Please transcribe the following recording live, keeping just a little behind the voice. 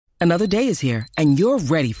Another day is here, and you're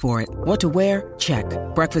ready for it. What to wear? Check.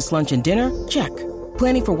 Breakfast, lunch, and dinner? Check.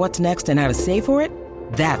 Planning for what's next and how to save for it?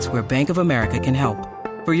 That's where Bank of America can help.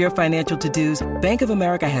 For your financial to-dos, Bank of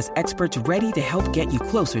America has experts ready to help get you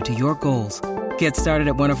closer to your goals. Get started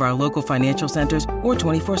at one of our local financial centers or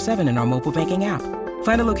 24/7 in our mobile banking app.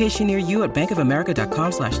 Find a location near you at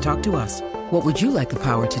bankofamerica.com/talktous. What would you like the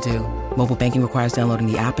power to do? Mobile banking requires downloading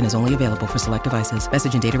the app and is only available for select devices.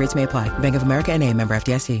 Message and data rates may apply. Bank of America N.A., member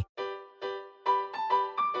FDIC.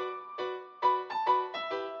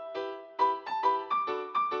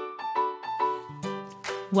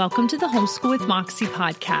 Welcome to the Homeschool with Moxie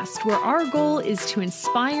podcast, where our goal is to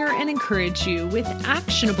inspire and encourage you with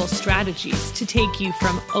actionable strategies to take you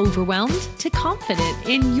from overwhelmed to confident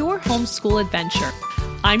in your homeschool adventure.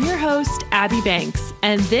 I'm your host, Abby Banks,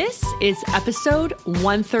 and this is episode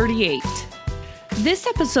 138. This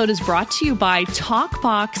episode is brought to you by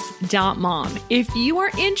TalkBox.mom. If you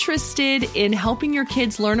are interested in helping your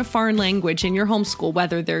kids learn a foreign language in your homeschool,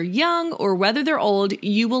 whether they're young or whether they're old,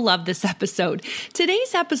 you will love this episode.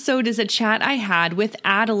 Today's episode is a chat I had with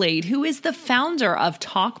Adelaide, who is the founder of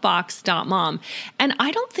TalkBox.mom. And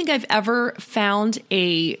I don't think I've ever found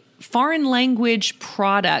a foreign language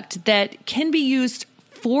product that can be used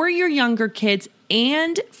for your younger kids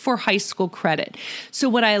and for high school credit. So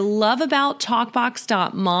what I love about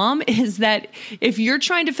TalkBox.mom is that if you're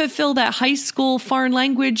trying to fulfill that high school foreign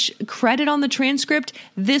language credit on the transcript,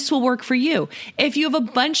 this will work for you. If you have a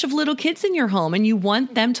bunch of little kids in your home and you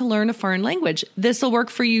want them to learn a foreign language, this will work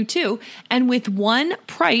for you too. And with one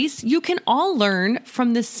price, you can all learn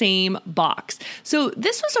from the same box. So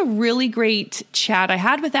this was a really great chat I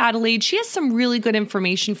had with Adelaide. She has some really good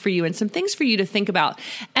information for you and some things for you to think about.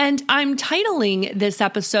 And I'm titling this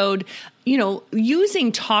episode,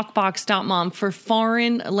 using TalkBox.mom for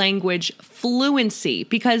foreign language fluency,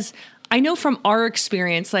 because I know from our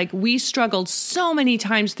experience, we struggled so many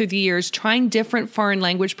times through the years trying different foreign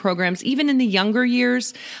language programs, even in the younger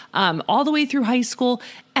years, all the way through high school.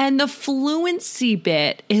 And the fluency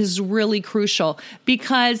bit is really crucial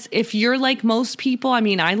because if you're like most people,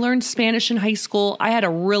 I learned Spanish in high school. I had a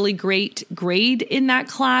really great grade in that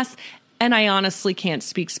class. And I honestly can't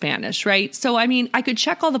speak Spanish, right? So, I could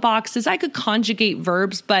check all the boxes. I could conjugate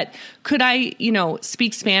verbs, but could I,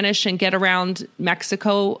 speak Spanish and get around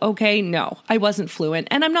Mexico? Okay, no, I wasn't fluent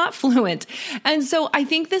and I'm not fluent. And so I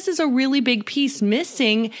think this is a really big piece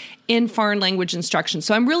missing in foreign language instruction.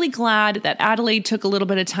 So I'm really glad that Adelaide took a little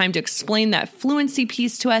bit of time to explain that fluency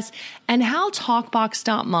piece to us and how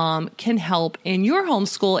TalkBox.mom can help in your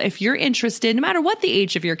homeschool if you're interested, no matter what the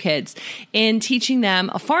age of your kids, in teaching them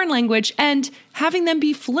a foreign language and having them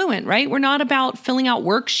be fluent, right? We're not about filling out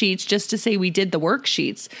worksheets just to say we did the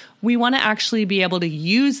worksheets. We want to actually be able to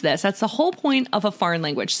use this. That's the whole point of a foreign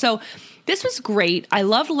language. So this was great. I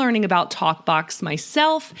loved learning about TalkBox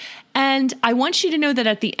myself. And I want you to know that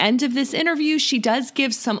at the end of this interview, she does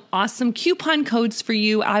give some awesome coupon codes for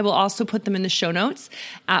you. I will also put them in the show notes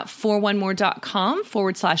at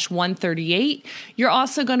 4onemore.com/138. You're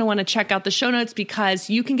also going to want to check out the show notes because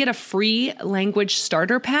you can get a free language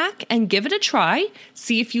starter pack and give it a try.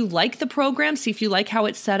 See if you like the program, see if you like how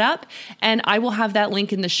it's set up. And I will have that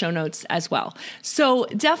link in the show notes as well. So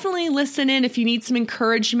definitely listen in if you need some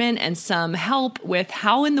encouragement and some help with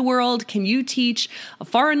how in the world can you teach a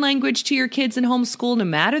foreign language to your kids in homeschool, no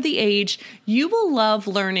matter the age. You will love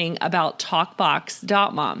learning about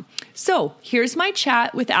TalkBox.mom. So here's my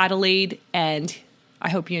chat with Adelaide, and I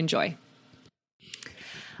hope you enjoy.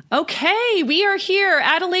 Okay, we are here.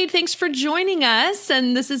 Adelaide, thanks for joining us.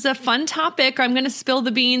 And this is a fun topic. I'm going to spill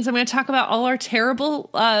the beans. I'm going to talk about all our terrible,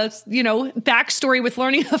 backstory with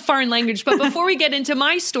learning a foreign language. But before we get into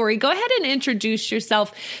my story, go ahead and introduce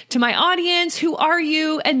yourself to my audience. Who are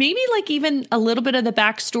you? And maybe even a little bit of the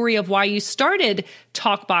backstory of why you started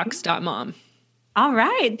TalkBox.mom. All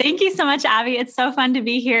right. Thank you so much, Abby. It's so fun to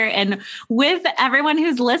be here and with everyone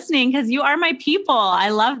who's listening because you are my people. I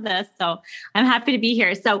love this. So I'm happy to be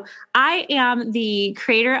here. So I am the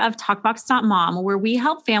creator of TalkBox.mom, where we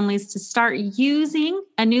help families to start using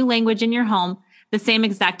a new language in your home the same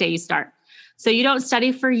exact day you start. So you don't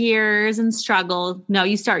study for years and struggle. No,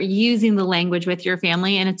 you start using the language with your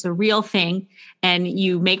family and it's a real thing. And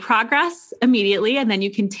you make progress immediately and then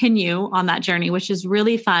you continue on that journey, which is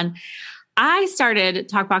really fun. I started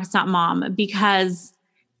TalkBox.mom because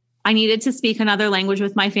I needed to speak another language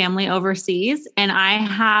with my family overseas. And I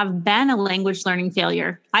have been a language learning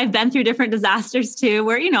failure. I've been through different disasters too,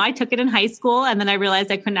 where, I took it in high school and then I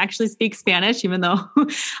realized I couldn't actually speak Spanish, even though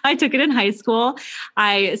I took it in high school.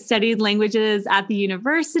 I studied languages at the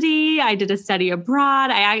university. I did a study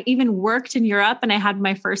abroad. I even worked in Europe and I had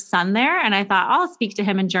my first son there. And I thought I'll speak to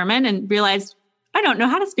him in German and realized I don't know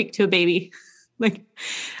how to speak to a baby. Like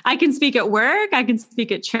I can speak at work, I can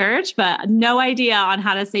speak at church, but no idea on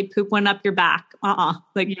how to say poop went up your back.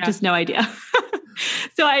 Just no idea.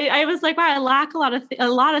 So I was like, wow, I lack a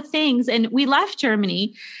lot of things. And we left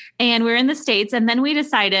Germany and we were in the States. And then we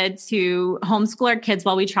decided to homeschool our kids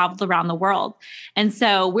while we traveled around the world. And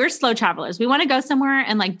so we're slow travelers. We want to go somewhere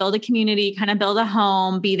and like build a community, kind of build a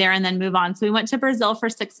home, be there and then move on. So we went to Brazil for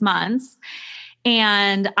 6 months.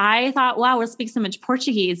 And I thought, wow, we'll speak so much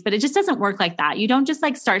Portuguese, but it just doesn't work like that. You don't just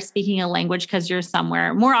like start speaking a language because you're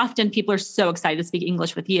somewhere. More often, people are so excited to speak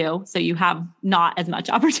English with you. So you have not as much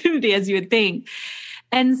opportunity as you would think.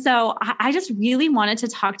 And so I just really wanted to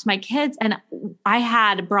talk to my kids. And I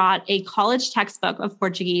had brought a college textbook of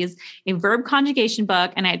Portuguese, a verb conjugation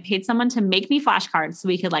book, and I had paid someone to make me flashcards so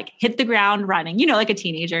we could like hit the ground running, like a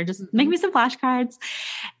teenager, just make me some flashcards.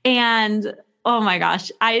 And oh my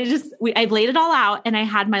gosh. I laid it all out and I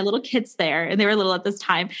had my little kids there and they were little at this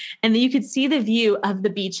time. And then you could see the view of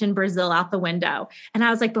the beach in Brazil out the window. And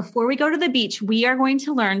I was like, before we go to the beach, we are going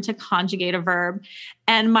to learn to conjugate a verb.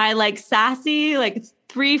 And my like sassy, like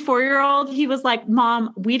 3-4-year-old, he was like,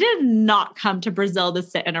 Mom, we did not come to Brazil to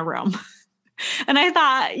sit in a room. And I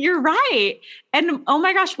thought, you're right. And oh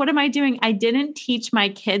my gosh, what am I doing? I didn't teach my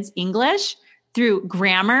kids English through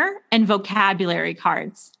grammar and vocabulary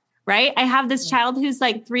cards. Right? I have this child who's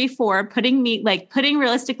like 3-4, putting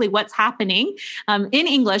realistically what's happening in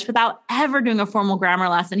English without ever doing a formal grammar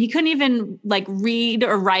lesson. He couldn't even like read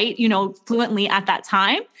or write, fluently at that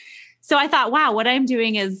time. So I thought, wow, what I'm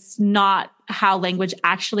doing is not how language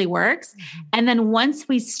actually works. Mm-hmm. And then once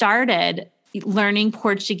we started learning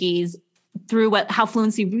Portuguese through how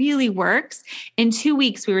fluency really works, in 2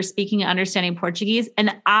 weeks, we were speaking and understanding Portuguese.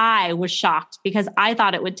 And I was shocked because I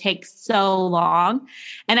thought it would take so long.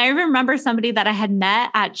 And I remember somebody that I had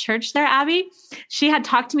met at church there, Abby, she had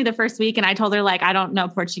talked to me the first week and I told her like, I don't know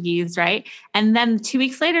Portuguese, right? And then 2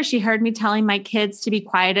 weeks later, she heard me telling my kids to be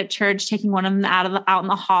quiet at church, taking one of them out in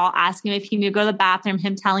the hall, asking him if he knew to go to the bathroom,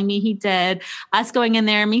 him telling me he did, us going in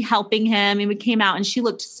there, me helping him. And we came out and she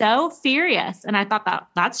looked so furious. And I thought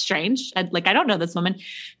that's strange. I don't know this woman.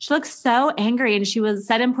 She looked so angry and she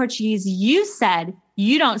said in Portuguese, you said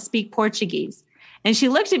you don't speak Portuguese. And she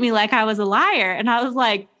looked at me like I was a liar. And I was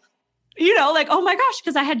like, oh my gosh,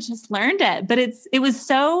 because I had just learned it. But it was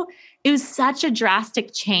such a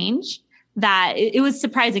drastic change that it was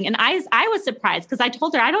surprising. And I was surprised because I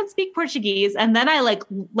told her I don't speak Portuguese. And then I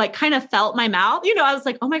like kind of felt my mouth, I was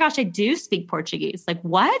like, oh my gosh, I do speak Portuguese. Like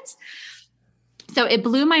what? So it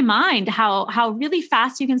blew my mind how really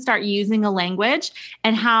fast you can start using a language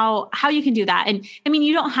and how you can do that. And I mean,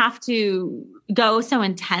 you don't have to go so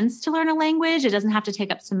intense to learn a language. It doesn't have to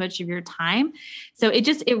take up so much of your time. So it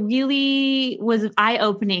really was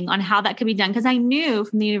eye-opening on how that could be done. Because I knew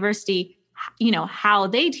from the university, how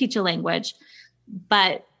they teach a language,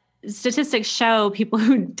 but statistics show people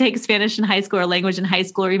who take Spanish in high school or language in high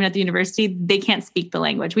school or even at the university, they can't speak the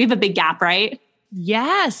language. We have a big gap, right?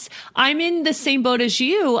 Yes, I'm in the same boat as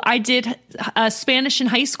you. I did Spanish in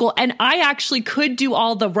high school and I actually could do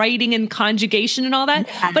all the writing and conjugation and all that.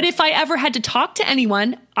 Yes. But if I ever had to talk to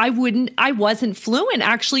anyone, I wasn't fluent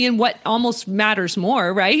actually in what almost matters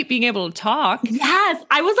more, right? Being able to talk. Yes.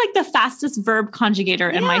 I was like the fastest verb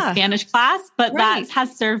conjugator in my Spanish class, but that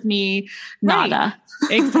has served me nada. Right.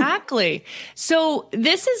 Exactly. So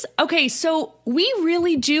this is, okay. So we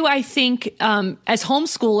really do, I think, as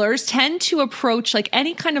homeschoolers tend to approach like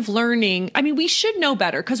any kind of learning. I mean, we should know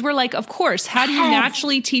better because we're like, of course, how do you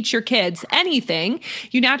naturally teach your kids anything?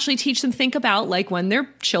 You naturally teach them, think about like when they're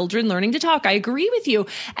children learning to talk. I agree with you.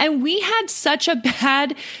 And we had such a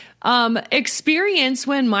bad experience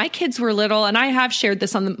when my kids were little, and I have shared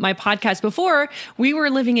this on my podcast before. We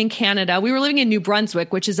were living in Canada. We were living in New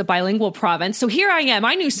Brunswick, which is a bilingual province. So here I am.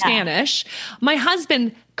 I knew Spanish. My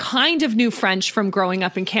husband kind of knew French from growing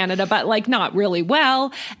up in Canada, but like not really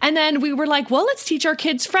well. And then we were like, well, let's teach our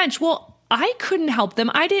kids French. Well, I couldn't help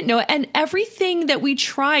them. I didn't know it. And everything that we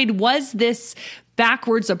tried was this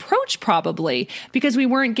backwards approach probably because we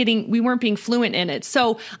weren't being fluent in it.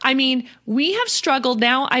 So, I mean, we have struggled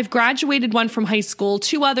now. I've graduated one from high school.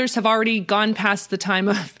 2 others have already gone past the time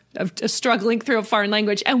of struggling through a foreign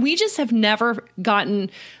language. And we just have never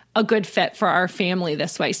gotten a good fit for our family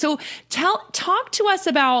this way. So talk to us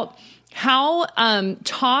about how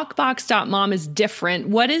TalkBox.mom is different.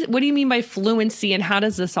 What do you mean by fluency, and how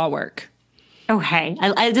does this all work? Okay.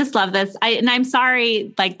 I just love this. And I'm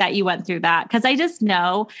sorry like that you went through that, because I just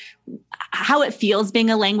know how it feels being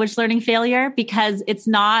a language learning failure, because it's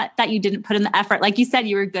not that you didn't put in the effort. Like you said,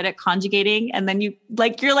 you were good at conjugating, and then you're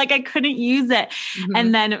like, I couldn't use it. Mm-hmm.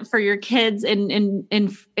 And then for your kids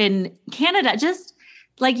in Canada, just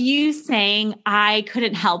like you saying, I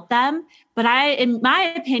couldn't help them. But in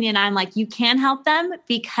my opinion, I'm like, you can help them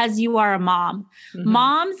because you are a mom. Mm-hmm.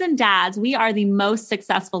 Moms and dads, we are the most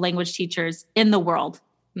successful language teachers in the world,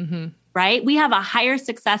 mm-hmm. right? We have a higher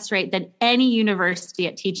success rate than any university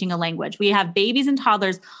at teaching a language. We have babies and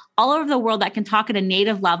toddlers all over the world that can talk at a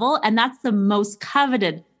native level, and that's the most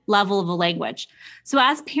coveted level of a language. So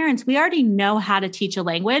as parents, we already know how to teach a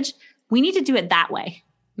language. We need to do it that way.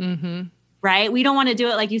 Mm-hmm. Right? We don't want to do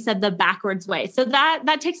it, like you said, the backwards way. So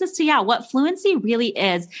that takes us to, what fluency really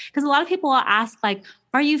is. Because a lot of people will ask, like,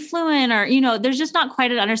 are you fluent? Or, there's just not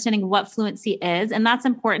quite an understanding of what fluency is. And that's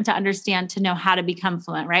important to understand, to know how to become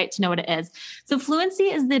fluent, right? To know what it is. So fluency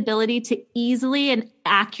is the ability to easily and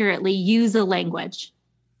accurately use a language.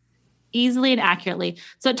 Easily and accurately.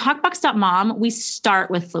 So at TalkBox.mom, we start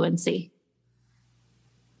with fluency.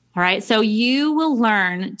 All right. So you will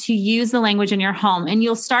learn to use the language in your home, and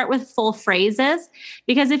you'll start with full phrases,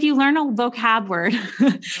 because if you learn a vocab word,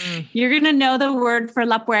 you're going to know the word for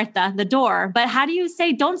la puerta, the door. But how do you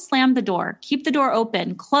say, don't slam the door, keep the door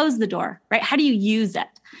open, close the door, right? How do you use it?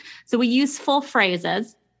 So we use full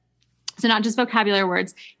phrases. So not just vocabulary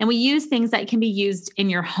words. And we use things that can be used in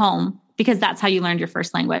your home, because that's how you learned your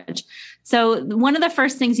first language. So one of the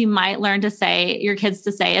first things you might learn to say, your kids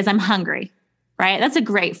to say, is I'm hungry. Right? That's a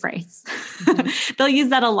great phrase. Mm-hmm. They'll use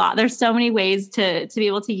that a lot. There's so many ways to be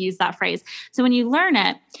able to use that phrase. So when you learn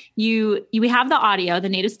it, we have the audio, the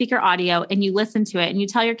native speaker audio, and you listen to it and you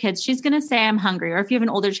tell your kids, she's going to say, I'm hungry. Or if you have an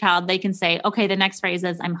older child, they can say, okay, the next phrase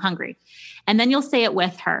is I'm hungry. And then you'll say it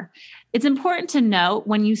with her. It's important to note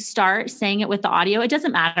when you start saying it with the audio, it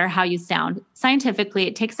doesn't matter how you sound. Scientifically,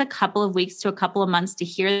 it takes a couple of weeks to a couple of months to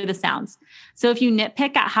hear the sounds. So if you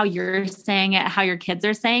nitpick at how you're saying it, how your kids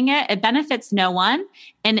are saying it, it benefits no one.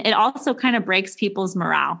 And it also kind of breaks people's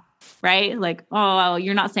morale, right? Like, oh,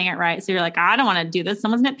 you're not saying it right. So you're like, I don't want to do this.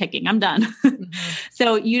 Someone's nitpicking. I'm done. Mm-hmm.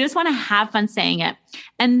 So you just want to have fun saying it.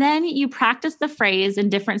 And then you practice the phrase in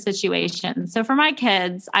different situations. So for my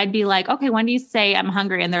kids, I'd be like, okay, when do you say I'm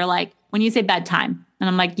hungry? And they're like, when you say bedtime. And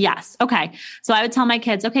I'm like, yes. Okay. So I would tell my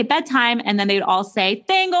kids, okay, bedtime. And then they would all say,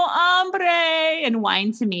 tengo hambre, and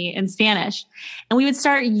whine to me in Spanish. And we would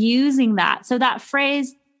start using that. So that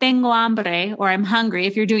phrase, tengo hambre, or I'm hungry,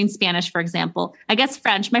 if you're doing Spanish, for example, I guess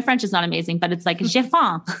French, my French is not amazing, but it's like, j'ai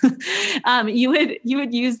faim. You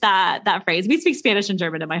would use that phrase. We speak Spanish and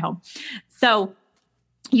German in my home. So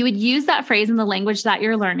you would use that phrase in the language that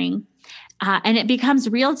you're learning. And it becomes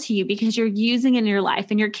real to you because you're using it in your life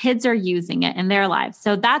and your kids are using it in their lives.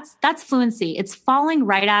 So that's fluency. It's falling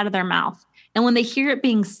right out of their mouth. And when they hear it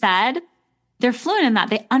being said, they're fluent in that.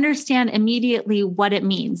 They understand immediately what it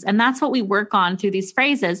means. And that's what we work on through these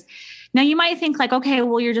phrases. Now you might think like, okay,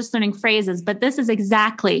 well, you're just learning phrases, but this is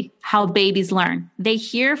exactly how babies learn. They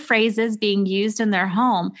hear phrases being used in their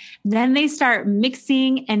home. Then they start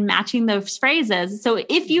mixing and matching those phrases. So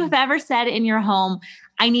if you have ever said in your home,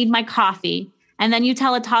 I need my coffee, and then you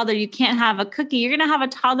tell a toddler you can't have a cookie, you're going to have a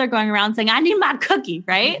toddler going around saying, I need my cookie,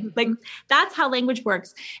 right? Mm-hmm. Like that's how language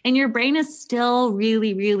works. And your brain is still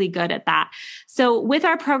really, really good at that. So with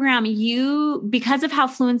our program, because of how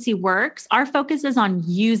fluency works, our focus is on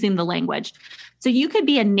using the language. So you could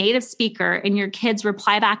be a native speaker and your kids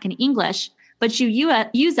reply back in English, but you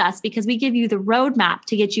use us because we give you the roadmap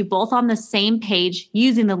to get you both on the same page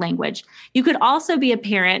using the language. You could also be a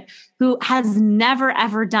parent who has never,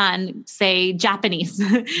 ever done, say, Japanese,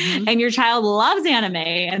 mm-hmm. and your child loves anime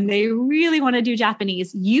and they really want to do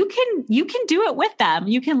Japanese. You can do it with them.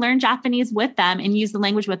 You can learn Japanese with them and use the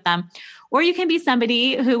language with them. Or you can be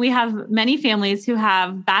somebody who, we have many families who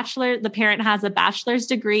have the parent has a bachelor's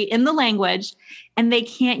degree in the language and they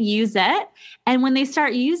can't use it. And when they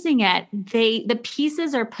start using it, the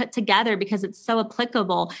pieces are put together because it's so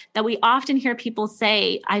applicable that we often hear people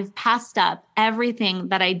say, I've passed up everything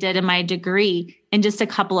that I did in my degree in just a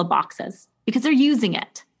couple of boxes because they're using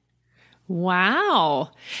it.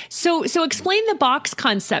 Wow. So explain the box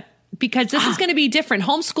concept. Because this is going to be different.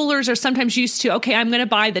 Homeschoolers are sometimes used to, okay, I'm going to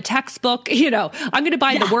buy the textbook, I'm going to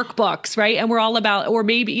buy the workbooks, right? And we're all about, or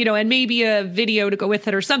maybe, and maybe a video to go with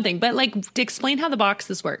it or something. But like, to explain how the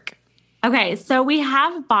boxes work. Okay, so we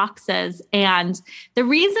have boxes. And the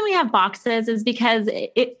reason we have boxes is because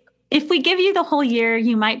if we give you the whole year,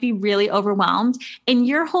 you might be really overwhelmed, and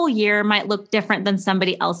your whole year might look different than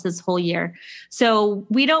somebody else's whole year. So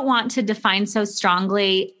we don't want to define so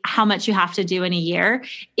strongly how much you have to do in a year.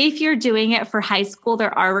 If you're doing it for high school,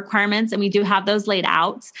 there are requirements, and we do have those laid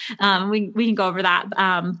out. We can go over that.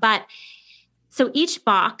 But so each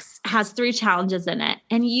box has 3 challenges in it,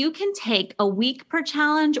 and you can take a week per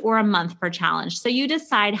challenge or a month per challenge. So you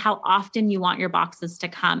decide how often you want your boxes to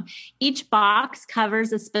come. Each box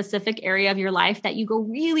covers a specific area of your life that you go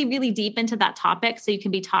really, really deep into that topic. So you can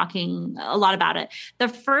be talking a lot about it. The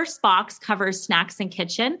first box covers snacks and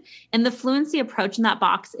kitchen, and the fluency approach in that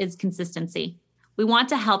box is consistency. We want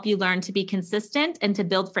to help you learn to be consistent and to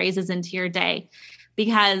build phrases into your day.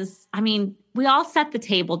 Because, I mean, we all set the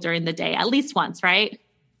table during the day at least once, right?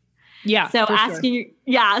 Yeah. So asking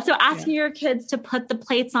your kids to put the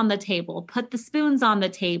plates on the table, put the spoons on the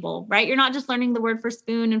table, right? You're not just learning the word for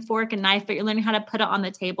spoon and fork and knife, but you're learning how to put it on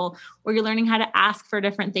the table, or you're learning how to ask for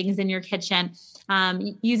different things in your kitchen,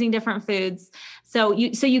 using different foods. So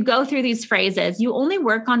you go through these phrases. You only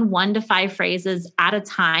work on 1 to 5 phrases at a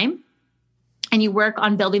time. And you work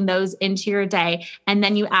on building those into your day, and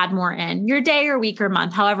then you add more in your day or week or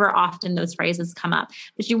month, however often those phrases come up.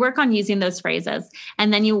 But you work on using those phrases,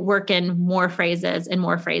 and then you work in more phrases and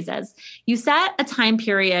more phrases. You set a time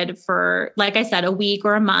period for, like I said, a week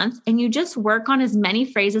or a month, and you just work on as many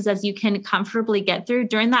phrases as you can comfortably get through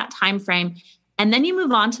during that time frame. And then you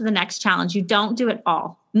move on to the next challenge. You don't do it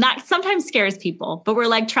all. And that sometimes scares people, but we're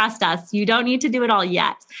like, trust us, you don't need to do it all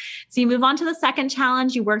yet. So you move on to the second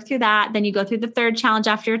challenge, you work through that, then you go through the third challenge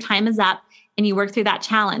after your time is up, and you work through that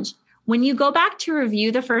challenge. When you go back to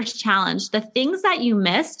review the first challenge, the things that you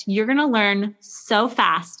missed, you're going to learn so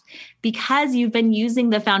fast because you've been using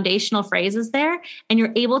the foundational phrases there, and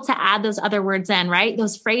you're able to add those other words in, right?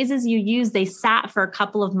 Those phrases you use, they sat for a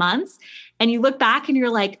couple of months, and you look back and you're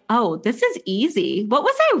like, oh, this is easy. What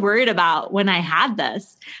was I worried about when I had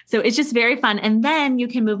this? So it's just very fun. And then you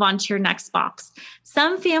can move on to your next box.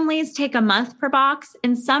 Some families take a month per box,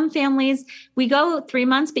 and some families, we go 3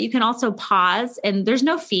 months, but you can also pause, and there's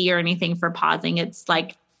no fee or anything for pausing. It's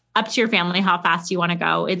like up to your family how fast you want to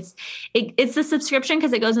go. It's a subscription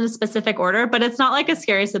because it goes in a specific order, but it's not like a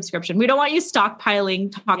scary subscription. We don't want you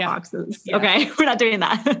stockpiling talk boxes. Yeah. Okay. We're not doing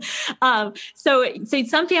that. So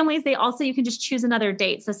some families, you can just choose another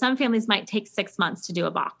date. So some families might take 6 months to do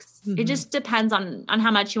a box. Mm-hmm. It just depends on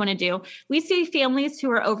how much you want to do. We see families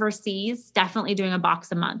who are overseas definitely doing a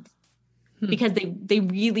box a month, because they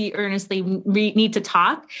really earnestly need to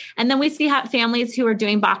talk. And then we see families who are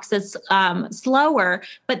doing boxes slower,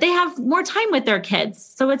 but they have more time with their kids.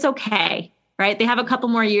 So it's okay, right? They have a couple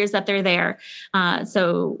more years that they're there.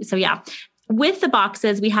 So yeah. With the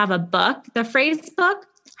boxes, we have a book. The phrase book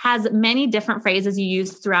has many different phrases you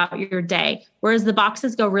use throughout your day, whereas the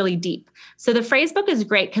boxes go really deep. So the phrase book is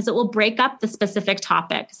great because it will break up the specific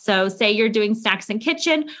topic. So say you're doing snacks and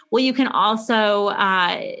kitchen. Well, you can also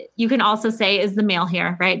say, is the mail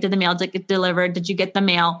here, right? Did the mail get delivered? Did you get the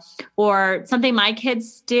mail? Or something my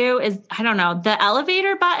kids do is, I don't know, the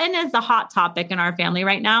elevator button is the hot topic in our family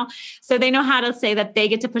right now. So they know how to say that they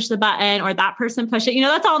get to push the button, or that person push it.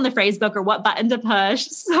 That's all in the phrase book, or what button to push.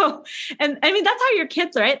 So, and I mean, that's how your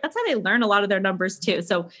kids, right? That's how they learn a lot of their numbers too.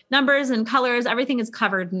 So numbers and colors, everything is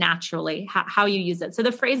covered naturally, how you use it. So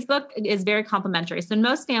the phrase book is very complementary. So in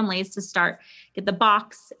most families, to start, get the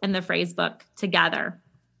box and the phrase book together.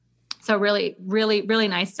 So really, really, really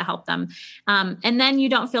nice to help them. And then you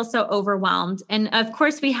don't feel so overwhelmed. And of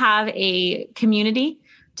course, we have a community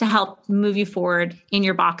to help move you forward in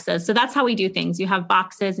your boxes. So that's how we do things. You have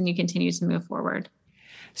boxes and you continue to move forward.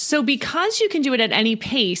 So because you can do it at any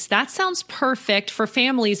pace, that sounds perfect for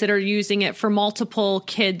families that are using it for multiple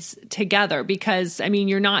kids together. Because, I mean,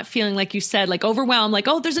 you're not feeling, like you said, like overwhelmed, like,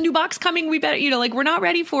 oh, there's a new box coming. We better, like, we're not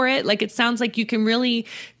ready for it. Like, it sounds like you can really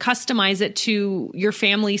customize it to your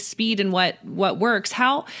family's speed and what works.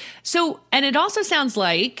 And it also sounds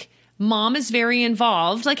like mom is very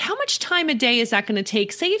involved. Like, how much time a day is that going to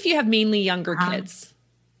take? Say if you have mainly younger kids.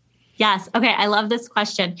 Yes. Okay. I love this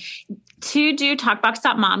question. To do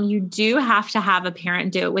TalkBox.mom, you do have to have a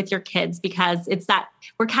parent do it with your kids, because it's that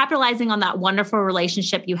we're capitalizing on that wonderful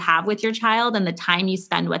relationship you have with your child and the time you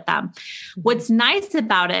spend with them. What's nice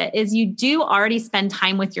about it is you do already spend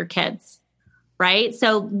time with your kids, right?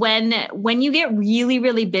 So when you get really,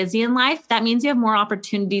 really busy in life, that means you have more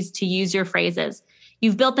opportunities to use your phrases.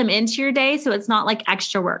 You've built them into your day, so it's not like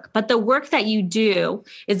extra work. But the work that you do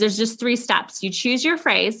is, there's just 3 steps. You choose your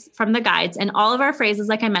phrase from the guides, and all of our phrases,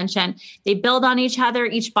 like I mentioned, they build on each other.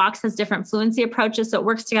 Each box has different fluency approaches, so it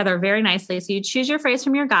works together very nicely. So you choose your phrase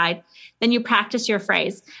from your guide, then you practice your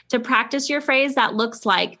phrase. To practice your phrase, that looks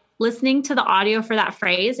like listening to the audio for that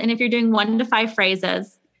phrase. And if you're doing 1 to 5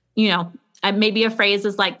 phrases, maybe a phrase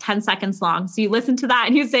is like 10 seconds long. So you listen to that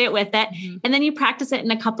and you say it with it. Mm-hmm. And then you practice it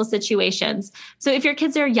in a couple situations. So if your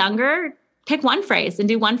kids are younger, pick 1 phrase and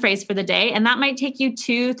do 1 phrase for the day. And that might take you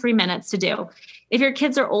 2-3 minutes to do. If your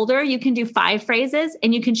kids are older, you can do 5 phrases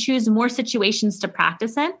and you can choose more situations to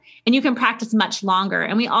practice in, and you can practice much longer.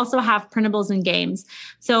 And we also have printables and games.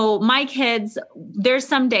 So my kids, there's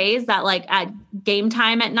some days that like at game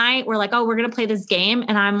time at night, we're like, oh, we're going to play this game.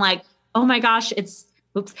 And I'm like, oh my gosh, it's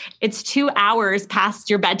 2 hours past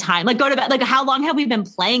your bedtime. Like, go to bed. Like, how long have we been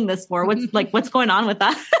playing this for? What's going on with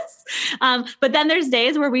us? But then there's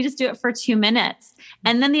days where we just do it for 2 minutes.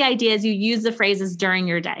 And then the idea is you use the phrases during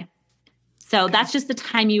your day. So that's just the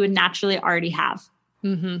time you would naturally already have.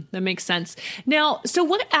 Mm-hmm. That makes sense. Now, so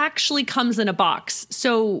what actually comes in a box?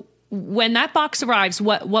 So when that box arrives,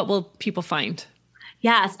 what will people find?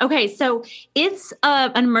 Yes. Okay. So it's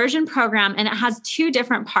an immersion program, and it has 2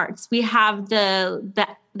 different parts. We have the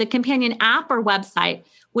companion app or website,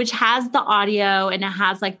 which has the audio, and it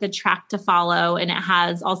has like the track to follow, and it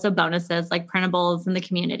has also bonuses like printables in the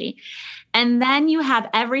community. And then you have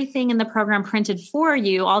everything in the program printed for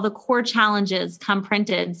you. All the core challenges come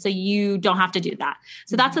printed, so you don't have to do that.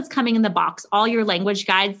 So that's what's coming in the box, all your language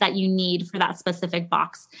guides that you need for that specific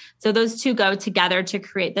box. So those 2 go together to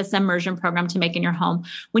create this immersion program to make in your home.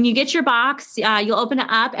 When you get your box, you'll open it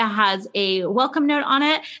up. It has a welcome note on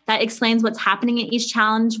it that explains what's happening in each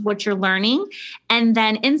challenge, what you're learning. And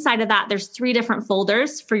then inside of that, there's 3 different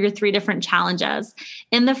folders for your 3 different challenges.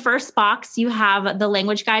 In the first box, you have the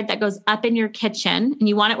language guide that goes up in your kitchen, and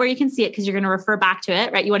you want it where you can see it because you're going to refer back to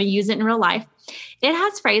it, right? You want to use it in real life. It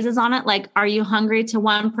has phrases on it like, are you hungry to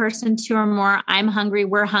 1 person, 2 or more? I'm hungry.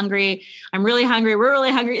 We're hungry. I'm really hungry. We're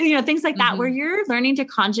really hungry. Things like that, where you're learning to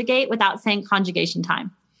conjugate without saying conjugation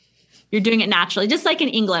time. You're doing it naturally. Just like in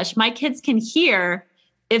English, my kids can hear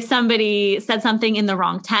if somebody said something in the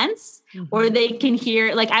wrong tense, or they can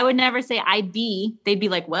hear, like I would never say I be, they'd be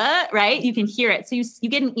like, what, right? You can hear it. So you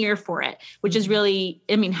get an ear for it, which is really,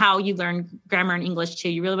 how you learn grammar in English too.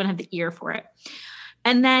 You really want to have the ear for it.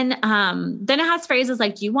 And then it has phrases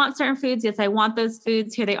like, do you want certain foods? Yes, I want those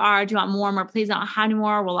foods. Here they are. Do you want more? Please, I don't have any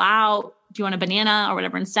more. Roll out. Do you want a banana or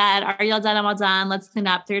whatever instead? Are you all done? I'm all done. Let's clean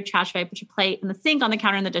up. Throw your trash away. Put your plate in the sink, on the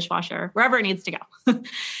counter, in the dishwasher, wherever it needs to go.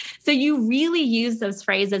 So you really use those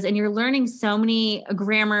phrases, and you're learning so many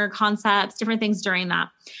grammar concepts, different things during that.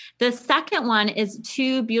 The second one is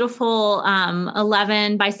 2 beautiful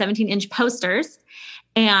 11 by 17 inch posters.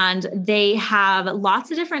 And they have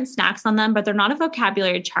lots of different snacks on them, but they're not a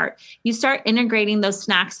vocabulary chart. You start integrating those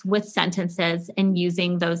snacks with sentences and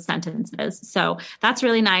using those sentences. So that's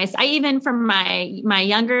really nice. I even, for my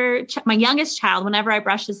youngest child, whenever I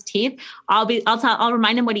brush his teeth, I'll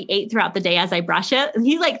remind him what he ate throughout the day as I brush it. And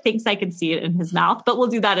he thinks I can see it in his mouth, but we'll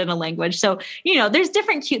do that in a language. So, there's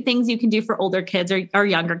different cute things you can do for older kids or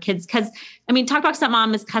younger kids. Cause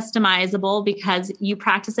TalkBox.mom is customizable because you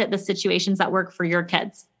practice it, the situations that work for your kids.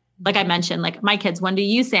 Like I mentioned, like my kids, when do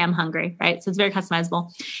you say I'm hungry, right? So it's very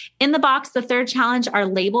customizable. In the box, the 3rd challenge are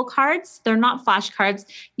label cards. They're not flashcards.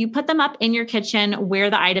 You put them up in your kitchen where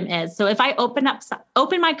the item is. So if I open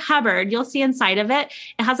my cupboard, you'll see inside of it,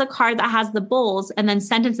 it has a card that has the bowls and then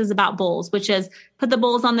sentences about bowls, which is put the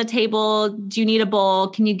bowls on the table. Do you need a bowl?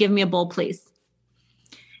 Can you give me a bowl, please?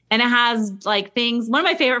 And it has things. One of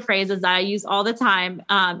my favorite phrases that I use all the time,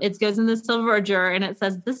 it goes in the silverware drawer and it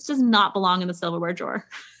says, this does not belong in the silverware drawer.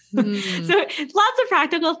 So lots of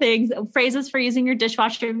practical things, phrases for using your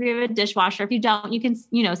dishwasher. If you have a dishwasher, if you don't, you can,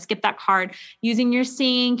 skip that card. Using your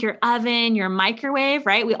sink, your oven, your microwave,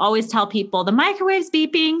 right? We always tell people the microwave's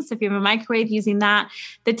beeping. So if you have a microwave, using that,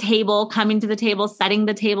 the table, coming to the table, setting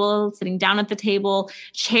the table, sitting down at the table,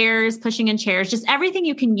 chairs, pushing in chairs, just everything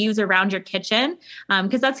you can use around your kitchen.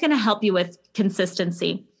 Because that's going to help you with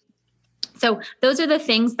consistency. So those are the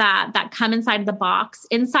things that come inside the box.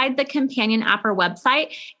 Inside the companion app or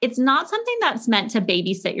website, it's not something that's meant to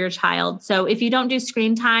babysit your child. So if you don't do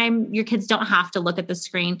screen time, your kids don't have to look at the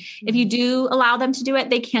screen. If you do allow them to do it,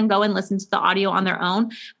 they can go and listen to the audio on their own.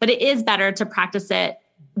 But it is better to practice it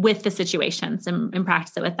with the situations and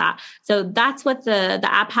practice it with that. So that's what the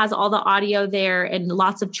app has, all the audio there and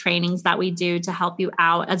lots of trainings that we do to help you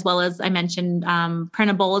out, as well as I mentioned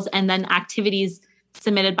printables and then activities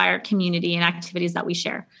submitted by our community and activities that we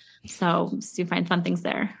share. So you find fun things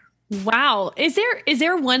there. Wow. Is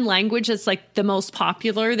there one language that's the most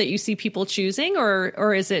popular that you see people choosing,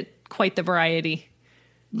 or is it quite the variety?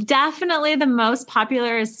 Definitely the most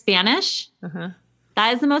popular is Spanish.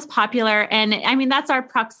 That is the most popular. And I mean, that's our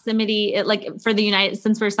proximity, for the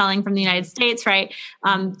since we're selling from the United States, right?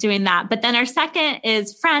 Doing that. But then our second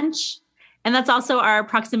is French. And that's also our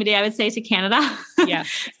proximity, I would say, to Canada. Yeah.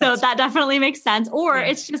 So that definitely makes sense. Or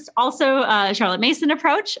it's just also a Charlotte Mason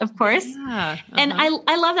approach, of course. Yeah. And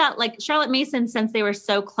I love that. Like Charlotte Mason, since they were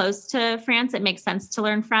so close to France, it makes sense to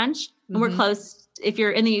learn French. And we're close. If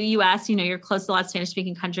you're in the US, you're close to a lot of Spanish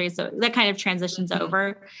speaking countries. So that kind of transitions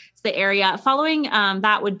over to the area. Following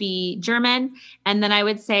that would be German. And then I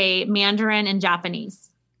would say Mandarin and Japanese.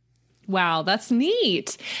 Wow, that's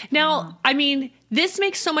neat. Now, I mean, this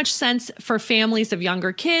makes so much sense for families of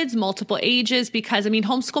younger kids, multiple ages, because I mean,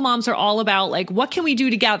 homeschool moms are all about like, what can we do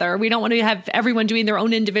together? We don't want to have everyone doing their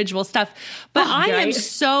own individual stuff. But I am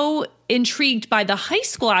so intrigued by the high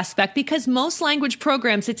school aspect because most language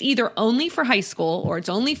programs, it's either only for high school or it's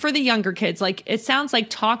only for the younger kids. Like it sounds like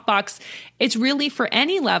TalkBox, it's really for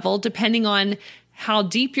any level, depending on how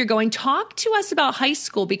deep you're going. Talk to us about high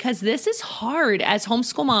school because this is hard as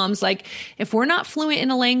homeschool moms. Like if we're not fluent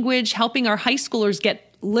in a language, helping our high schoolers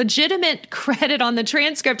get legitimate credit on the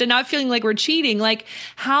transcript and not feeling like we're cheating. Like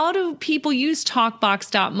how do people use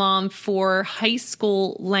TalkBox.mom for high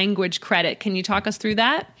school language credit? Can you talk us through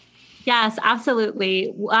that? Yes,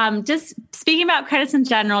 absolutely. Just speaking about credits in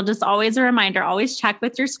general, just always a reminder, always check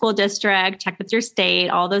with your school district, check with your state,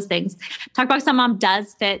 all those things. TalkBox.mom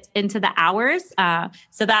does fit into the hours.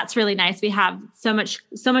 So that's really nice. We have so much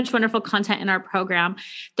wonderful content in our program.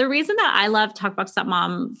 The reason that I love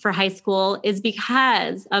TalkBox.mom for high school is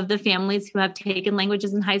because of the families who have taken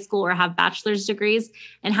languages in high school or have bachelor's degrees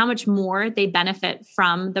and how much more they benefit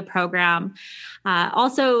from the program.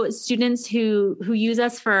 Also, students who use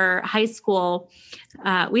us for high school,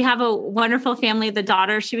 we have a wonderful family. The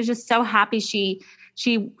daughter, she was just so happy. She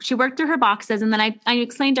worked through her boxes. And then I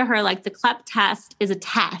explained to her, like, the CLEP test is a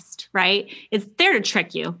test, right? It's there to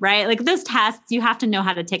trick you, right? Like those tests, you have to know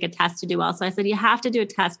how to take a test to do well. So I said, you have to do a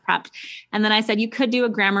test prepped. And then I said, you could do a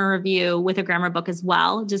grammar review with a grammar book as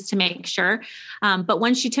well, just to make sure. But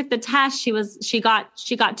when she took the test, she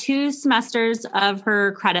got 2 semesters of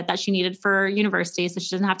her credit that she needed for university. So she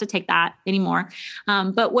doesn't have to take that anymore.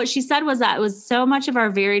 But what she said was that it was so much of our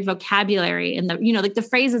varied vocabulary and the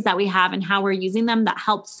phrases that we have and how we're using them that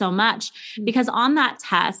helped so much, because on that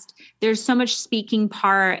test, there's so much speaking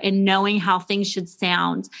part and knowing how things should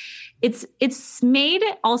sound. It's made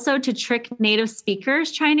also to trick native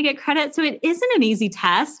speakers trying to get credit. So it isn't an easy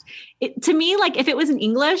test. To me, like if it was in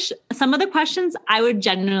English, some of the questions I would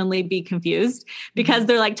genuinely be confused because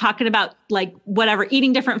they're like talking about like whatever,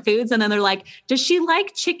 eating different foods. And then they're like, does she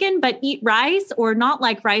like chicken, but eat rice, or not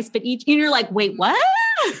like rice, but eat, and you're like, wait, what?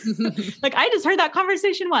 Like I just heard that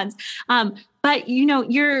conversation once. But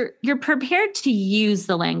you're prepared to use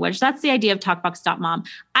the language. That's the idea of TalkBox.mom.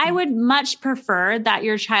 I would much prefer that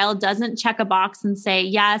your child doesn't check a box and say,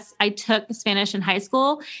 yes, I took Spanish in high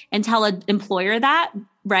school, and tell an employer that,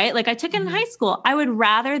 right? Like I took it in high school. I would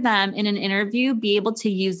rather them in an interview be able to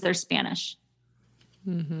use their Spanish.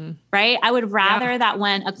 Right? I would rather that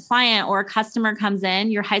when a client or a customer comes in,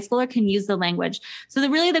 your high schooler can use the language. So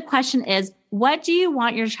the question is, what do you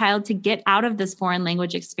want your child to get out of this foreign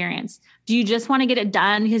language experience? Do you just want to get it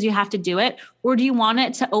done because you have to do it? Or do you want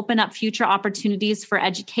it to open up future opportunities for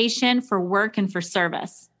education, for work, and for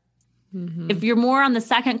service? If you're more on the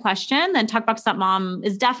second question, then TalkBox.mom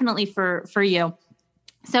is definitely for you.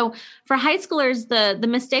 So for high schoolers, the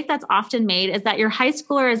mistake that's often made is that your high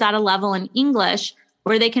schooler is at a level in English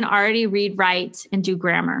where they can already read, write, and do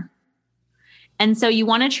grammar. And so you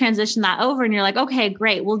want to transition that over and you're like, okay,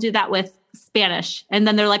 great. We'll do that with Spanish. And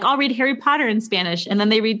then they're like, I'll read Harry Potter in Spanish. And then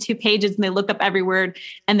they read 2 pages and they look up every word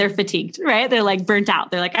and they're fatigued, right? They're like burnt out.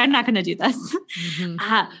 They're like, I'm not going to do this.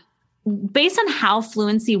 Based on how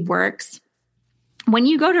fluency works, when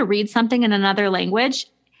you go to read something in another language,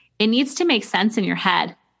 it needs to make sense in your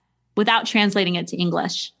head without translating it to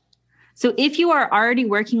English. So if you are already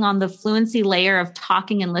working on the fluency layer of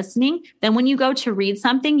talking and listening, then when you go to read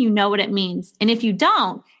something, you know what it means. And if you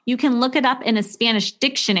don't, you can look it up in a Spanish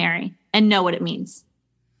dictionary and know what it means.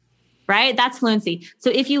 Right? That's fluency. So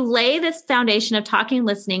if you lay this foundation of talking and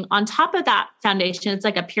listening, on top of that foundation, it's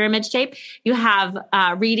like a pyramid shape. You have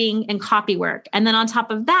reading and copy work. And then on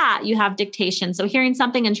top of that, you have dictation. So hearing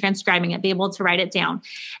something and transcribing it, be able to write it down.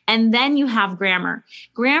 And then you have grammar.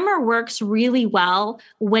 Grammar works really well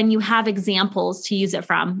when you have examples to use it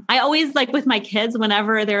from. I always like with my kids,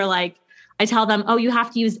 whenever they're like, I tell them, oh, you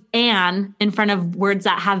have to use "an" in front of words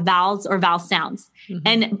that have vowels or vowel sounds.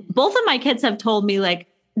 And both of my kids have told me, like,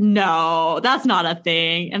 no, that's not a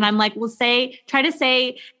thing. And I'm like, well, try to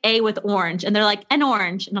say a with orange. And they're like, an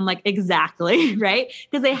orange. And I'm like, exactly. Right.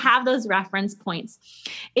 Because they have those reference points.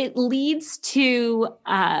 It leads to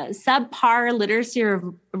subpar literacy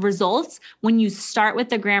results when you start with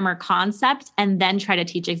the grammar concept and then try to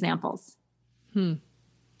teach examples.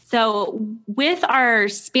 So with our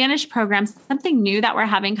Spanish programs, something new that we're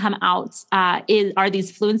having come out are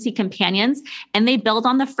these fluency companions, and they build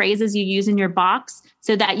on the phrases you use in your box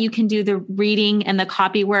so that you can do the reading and the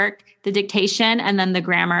copy work, the dictation, and then the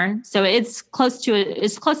grammar. So it's close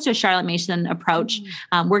to a Charlotte Mason approach,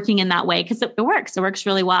 working in that way because it works. It works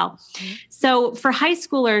really well. So for high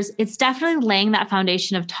schoolers, it's definitely laying that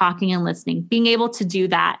foundation of talking and listening, being able to do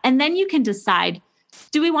that, and then you can decide,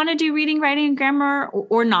 do we want to do reading, writing, and grammar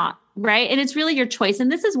or not? Right. And it's really your choice.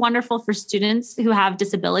 And this is wonderful for students who have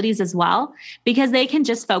disabilities as well, because they can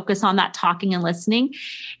just focus on that talking and listening.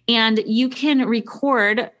 And you can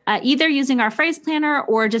record either using our phrase planner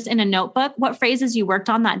or just in a notebook what phrases you worked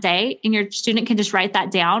on that day. And your student can just write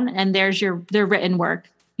that down. And there's their written work.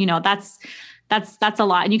 That's a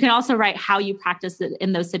lot. And you can also write how you practice it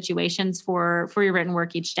in those situations for your written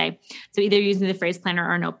work each day. So either using the phrase planner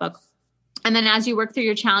or a notebook. And then as you work through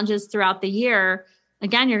your challenges throughout the year,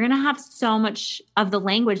 again, you're going to have so much of the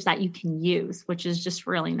language that you can use, which is just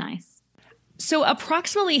really nice. So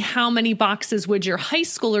approximately how many boxes would your high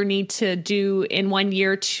schooler need to do in 1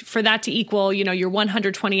 year for that to equal, your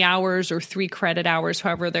 120 hours or 3 credit hours,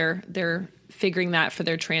 however they're figuring that for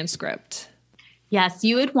their transcript? Yes,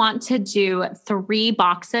 you would want to do 3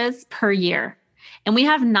 boxes per year. And we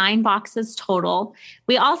have 9 boxes total.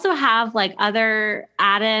 We also have like other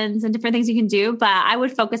add-ins and different things you can do, but I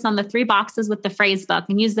would focus on the 3 boxes with the phrase book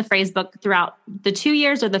and use the phrase book throughout the 2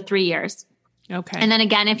 years or the 3 years. Okay. And then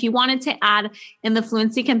again, if you wanted to add in the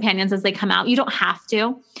fluency companions as they come out, you don't have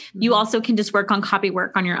to. You also can just work on copy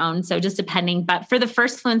work on your own. So just depending, but for the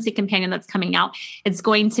first fluency companion that's coming out, it's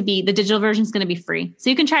going to be, the digital version is going to be free.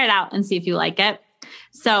 So you can try it out and see if you like it.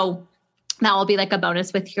 So that will be like a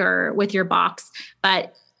bonus with your box.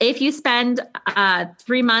 But if you spend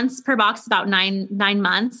 3 months per box, about nine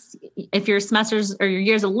months, if your semesters or your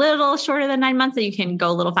year's a little shorter than 9 months, then you can go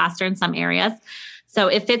a little faster in some areas. So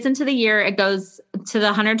it fits into the year. It goes to the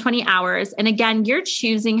 120 hours. And again, you're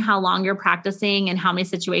choosing how long you're practicing and how many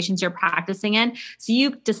situations you're practicing in. So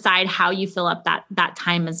you decide how you fill up that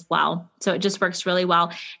time as well. So it just works really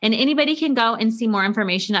well. And anybody can go and see more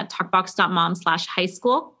information at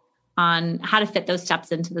talkbox.mom/highschool on how to fit those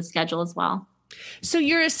steps into the schedule as well. So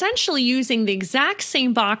you're essentially using the exact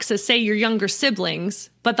same box as, say, your younger siblings,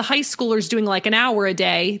 but the high schooler's doing like an hour a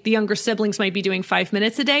day. The younger siblings might be doing 5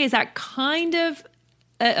 minutes a day. Is that kind of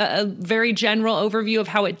a very general overview of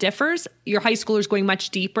how it differs? Your high schooler's going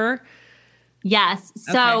much deeper? Yes.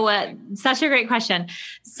 So such a great question.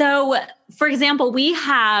 So for example, we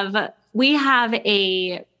have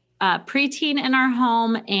a preteen in our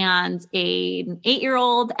home and an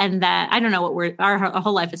 8-year-old. And then I don't know our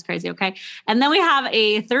whole life is crazy. Okay. And then we have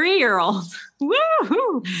a 3-year-old.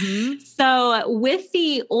 Woo-hoo. Mm-hmm. So with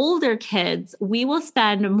the older kids, we will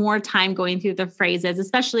spend more time going through the phrases,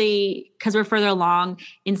 especially because we're further along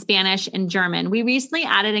in Spanish and German. We recently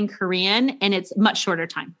added in Korean and it's much shorter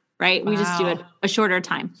time, right? Wow. We just do it a shorter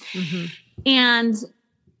time. Mm-hmm. And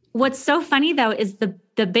what's so funny though, is the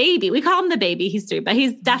baby, we call him the baby, he's 3, but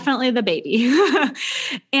he's definitely the baby.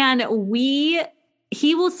 And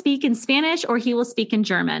he will speak in Spanish or he will speak in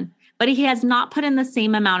German, but he has not put in the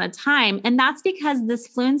same amount of time. And that's because this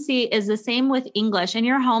fluency is the same with English. In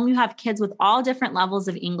your home, you have kids with all different levels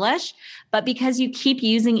of English, but because you keep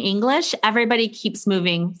using English, everybody keeps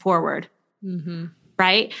moving forward. Mm-hmm.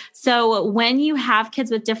 Right? So when you have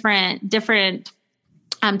kids with different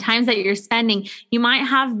times that you're spending, you might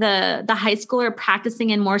have the high schooler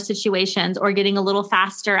practicing in more situations or getting a little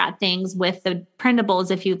faster at things with the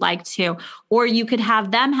printables if you'd like to, or you could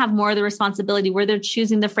have them have more of the responsibility where they're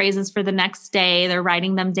choosing the phrases for the next day. They're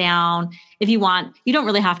writing them down. If you want, you don't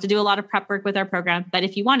really have to do a lot of prep work with our program, but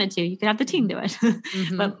if you wanted to, you could have the team do it.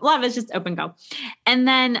 Mm-hmm. But a lot of it's just open go. And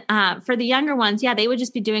then for the younger ones, they would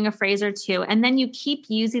just be doing a phrase or two. And then you keep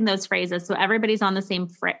using those phrases so everybody's on the same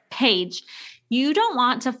page. You don't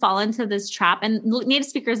want to fall into this trap. And native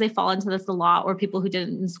speakers, they fall into this a lot, or people who did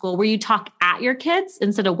it in school, where you talk at your kids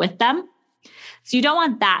instead of with them. So you don't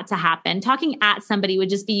want that to happen. Talking at somebody would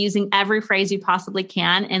just be using every phrase you possibly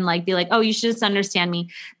can and be like, oh, you should just understand me.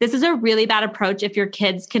 This is a really bad approach if your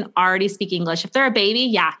kids can already speak English. If they're a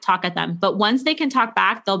baby, talk at them. But once they can talk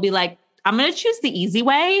back, they'll be like, I'm going to choose the easy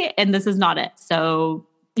way. And this is not it. So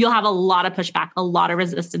you'll have a lot of pushback, a lot of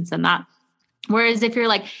resistance in that. Whereas if you're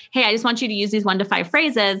like, hey, I just want you to use these 1 to 5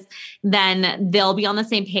 phrases, then they'll be on the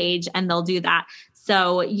same page and they'll do that.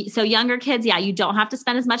 So younger kids, yeah, you don't have to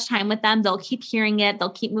spend as much time with them. They'll keep hearing it.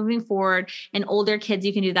 They'll keep moving forward. And older kids,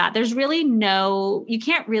 you can do that. There's really you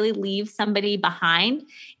can't really leave somebody behind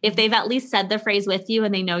if they've at least said the phrase with you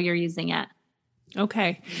and they know you're using it.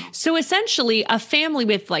 Okay. So essentially a family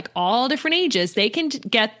with like all different ages, they can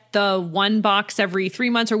get the 1 box every 3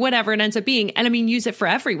 months or whatever it ends up being. And I mean, use it for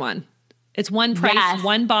everyone. It's one price, yes.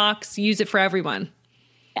 1 box, use it for everyone.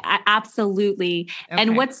 Absolutely. Okay.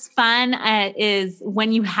 And what's fun is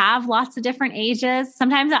when you have lots of different ages,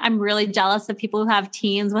 sometimes I'm really jealous of people who have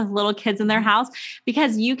teens with little kids in their house,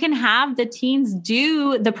 because you can have the teens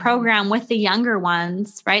do the program with the younger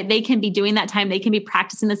ones, right? They can be doing that time. They can be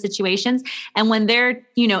practicing the situations. And when they're,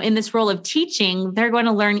 in this role of teaching, they're going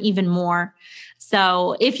to learn even more.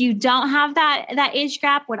 So if you don't have that age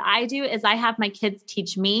gap, what I do is I have my kids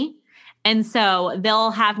teach me. And so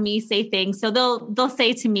they'll have me say things. So they'll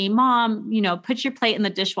say to me, Mom, put your plate in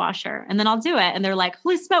the dishwasher, and then I'll do it. And they're like,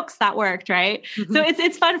 holy smokes, that worked. Right. Mm-hmm. So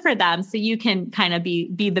it's fun for them. So you can kind of be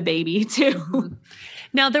the baby too. Mm-hmm.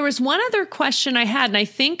 Now, there was one other question I had, and I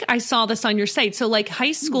think I saw this on your site. So like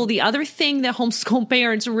high school, the other thing that homeschool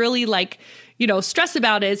parents really stress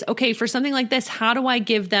about is, okay, for something like this, how do I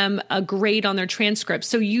give them a grade on their transcripts?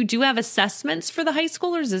 So you do have assessments for the high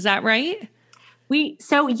schoolers. Is that right?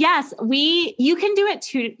 Yes, you can do it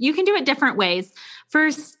too. You can do it different ways.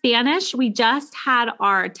 For Spanish, we just had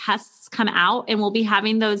our tests come out, and we'll be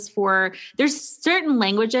having those there's certain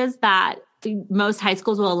languages that most high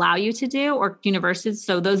schools will allow you to do, or universities.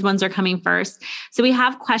 So those ones are coming first. So we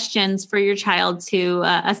have questions for your child to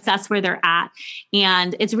assess where they're at.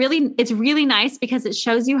 And it's really nice because it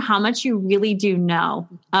shows you how much you really do know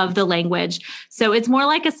of the language. So it's more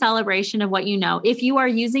like a celebration of what you know. If you are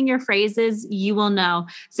using your phrases, you will know.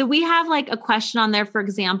 So we have like a question on there, for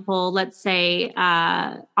example, let's say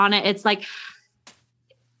on it,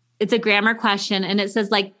 it's a grammar question, and it says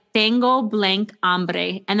like, tengo blank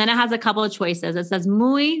hambre. And then it has a couple of choices. It says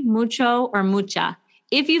muy, mucho, or mucha.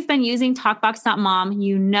 If you've been using TalkBox.mom,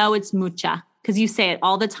 you know it's mucha because you say it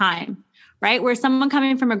all the time, right? Where someone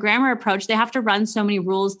coming from a grammar approach, they have to run so many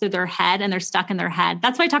rules through their head and they're stuck in their head.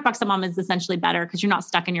 That's why TalkBox.mom is essentially better, because you're not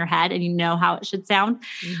stuck in your head and you know how it should sound.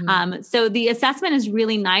 Mm-hmm. So the assessment is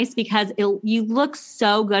really nice because you look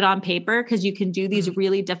so good on paper because you can do these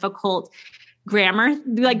really difficult grammar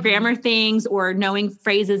things, or knowing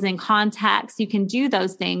phrases in context. You can do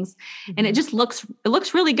those things. Mm-hmm. And it just looks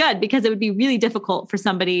really good, because it would be really difficult for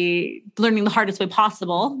somebody learning the hardest way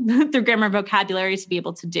possible through grammar and vocabulary to be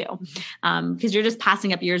able to do. Because you're just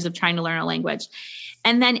passing up years of trying to learn a language.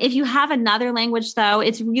 And then if you have another language though,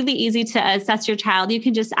 it's really easy to assess your child. You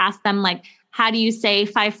can just ask them like, how do you say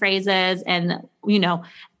 5 phrases? And,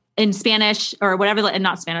 in Spanish or whatever, and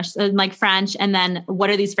not Spanish, like French. And then what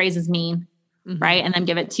do these phrases mean? Mm-hmm. Right. And then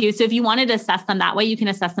give it to you. So if you wanted to assess them that way, you can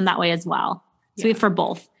assess them that way as well. So we have for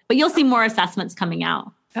both, but you'll see more assessments coming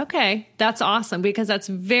out. Okay. That's awesome, because that's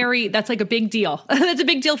like a big deal. That's a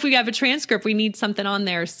big deal. If we have a transcript, we need something on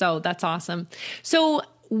there. So that's awesome. So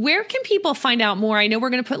where can people find out more? I know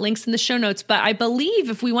we're going to put links in the show notes, but I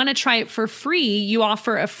believe if we want to try it for free, you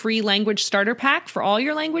offer a free language starter pack for all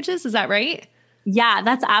your languages. Is that right? Yeah,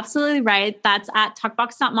 that's absolutely right. That's at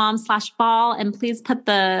talkbox.mom/ball. And please put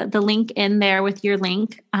the link in there with your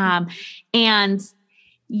link. And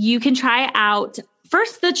you can try out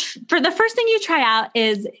first. For the first thing you try out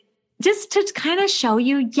is just to kind of show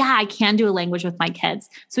you, I can do a language with my kids.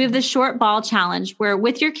 So we have the short ball challenge, where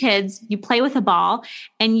with your kids, you play with a ball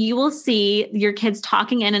and you will see your kids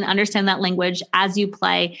talking in and understand that language as you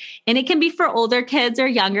play. And it can be for older kids or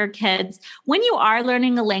younger kids. When you are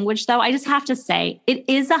learning a language though, I just have to say it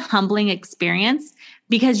is a humbling experience,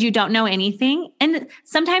 because you don't know anything. And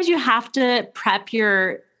sometimes you have to prep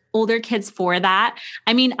your older kids for that.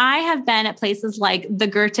 I mean, I have been at places like the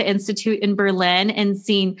Goethe Institute in Berlin and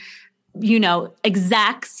seen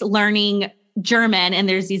execs learning German, and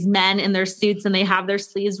there's these men in their suits and they have their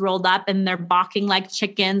sleeves rolled up and they're balking like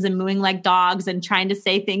chickens and mooing like dogs and trying to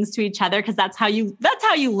say things to each other, because that's how you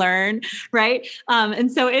learn, right?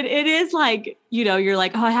 And so it is like, you're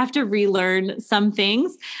like, oh, I have to relearn some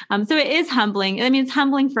things. So it is humbling. I mean, it's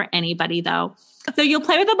humbling for anybody though. So you'll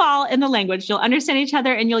play with the ball in the language, you'll understand each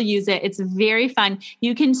other and you'll use it. It's very fun.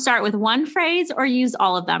 You can start with one phrase or use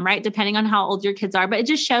all of them, right? Depending on how old your kids are. But it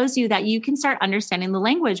just shows you that you can start understanding the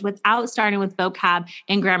language without starting with vocab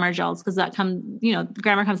and grammar drills, because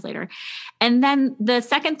grammar comes later. And then the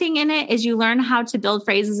second thing in it is you learn how to build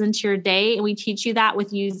phrases into your day. And we teach you that with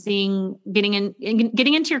getting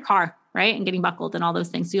into your car. right? And getting buckled and all those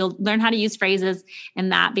things. So you'll learn how to use phrases in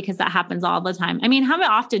that because that happens all the time. I mean, how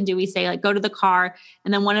often do we say like, go to the car,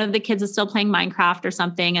 and then one of the kids is still playing Minecraft or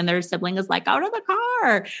something and their sibling is like, go to the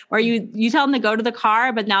car, or you tell them to go to the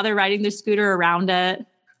car, but now they're riding their scooter around it.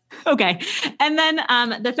 Okay. And then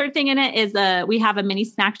the third thing in it is we have a mini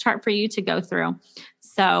snack chart for you to go through.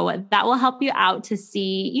 So that will help you out to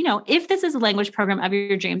see, if this is a language program of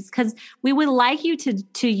your dreams, because we would like you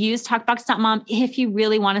to use TalkBox.mom if you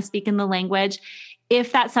really want to speak in the language.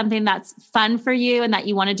 If that's something that's fun for you and that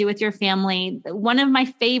you want to do with your family. One of my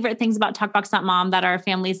favorite things about TalkBox.mom that our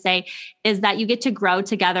families say is that you get to grow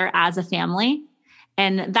together as a family.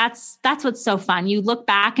 And that's what's so fun. You look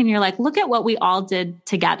back and you're like, look at what we all did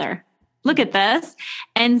together. Look at this.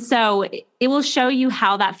 And so it will show you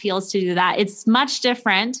how that feels to do that. It's much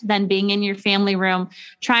different than being in your family room,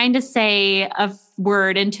 trying to say a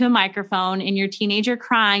word into a microphone and your teenager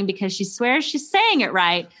crying because she swears she's saying it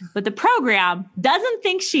right, but the program doesn't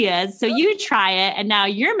think she is. So you try it and now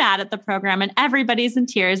you're mad at the program and everybody's in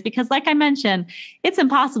tears because, like I mentioned, it's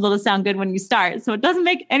impossible to sound good when you start. So it doesn't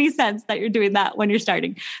make any sense that you're doing that when you're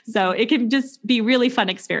starting. So it can just be really fun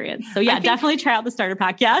experience. So yeah, definitely try out the starter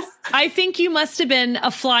pack. Yes. I think you must have been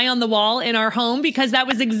a fly on the wall in our home because that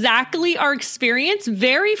was exactly our experience.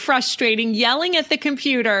 Very frustrating. Yelling at the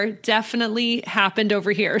computer definitely happened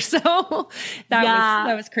over here. So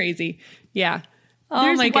that was crazy. Yeah. Oh,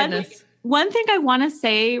 there's my goodness. One thing I want to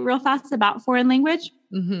say real fast about foreign language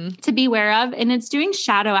to be aware of, and it's doing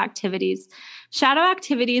shadow activities. Shadow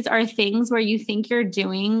activities are things where you think you're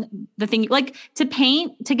doing the thing, like to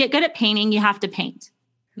paint. To get good at painting, you have to paint.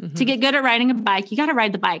 To get good at riding a bike, you got to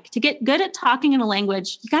ride the bike. To get good at talking in a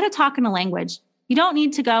language, you got to talk in a language. You don't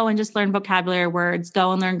need to go and just learn vocabulary words,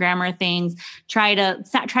 go and learn grammar things, try to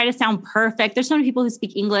sound perfect. There's so many people who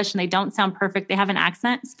speak English and they don't sound perfect. They have an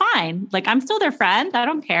accent. It's fine. Like, I'm still their friend. I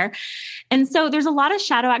don't care. And so there's a lot of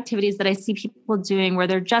shadow activities that I see people doing where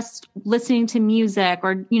they're just listening to music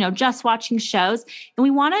or, just watching shows. And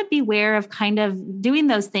we want to be aware of kind of doing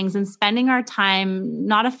those things and spending our time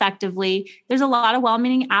not effectively. There's a lot of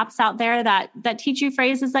well-meaning apps out there that teach you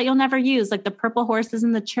phrases that you'll never use, like the purple horses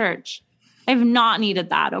in the church. I've not needed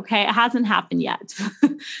that. Okay. It hasn't happened yet.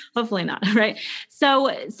 Hopefully not. Right. So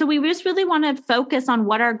we just really want to focus on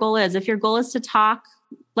what our goal is. If your goal is to talk,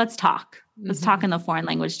 let's talk. Let's talk in the foreign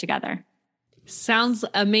language together. Sounds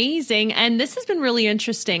amazing. And this has been really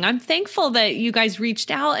interesting. I'm thankful that you guys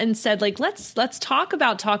reached out and said, like, let's talk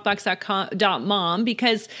about TalkBox.mom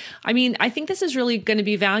because I think this is really going to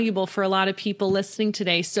be valuable for a lot of people listening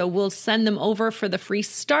today. So we'll send them over for the free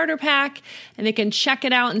starter pack and they can check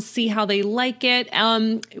it out and see how they like it.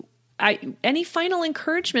 Any final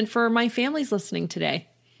encouragement for my families listening today?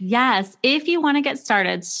 Yes. If you want to get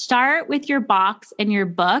started, start with your box and your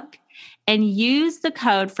book. And use the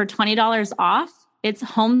code for $20 off. It's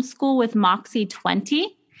Homeschool with Moxie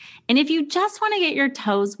 20. And if you just want to get your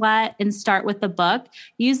toes wet and start with the book,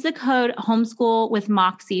 use the code Homeschool with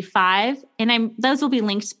Moxie 5. And those will be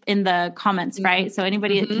linked in the comments, right? So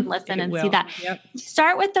anybody can listen and see that. Yep.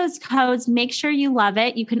 Start with those codes. Make sure you love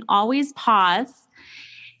it. You can always pause.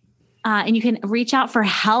 And you can reach out for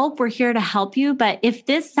help. We're here to help you. But if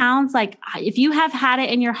this sounds like, if you have had it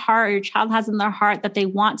in your heart or your child has in their heart that they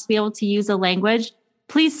want to be able to use a language,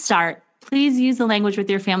 please start. Please use the language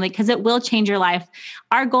with your family because it will change your life.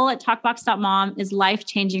 Our goal at TalkBox.mom is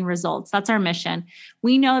life-changing results. That's our mission.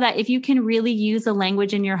 We know that if you can really use a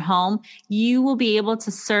language in your home, you will be able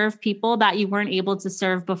to serve people that you weren't able to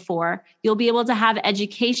serve before. You'll be able to have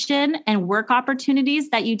education and work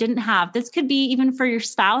opportunities that you didn't have. This could be even for your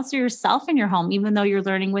spouse or yourself in your home, even though you're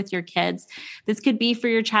learning with your kids. This could be for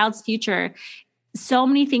your child's future. So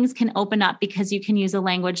many things can open up because you can use a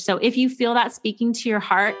language. So if you feel that speaking to your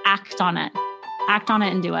heart, act on it. Act on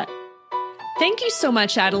it and do it. Thank you so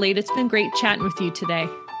much, Adelaide. It's been great chatting with you today.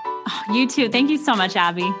 Oh, you too. Thank you so much,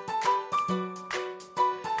 Abby.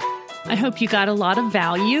 I hope you got a lot of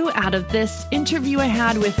value out of this interview I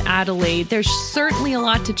had with Adelaide. There's certainly a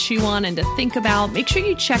lot to chew on and to think about. Make sure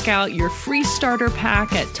you check out your free starter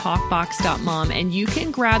pack at TalkBox.mom, and you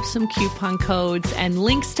can grab some coupon codes and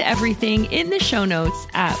links to everything in the show notes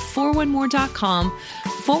at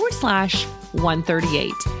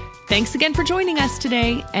 4onemore.com/138. Thanks again for joining us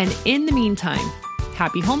today. And in the meantime,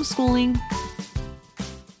 happy homeschooling.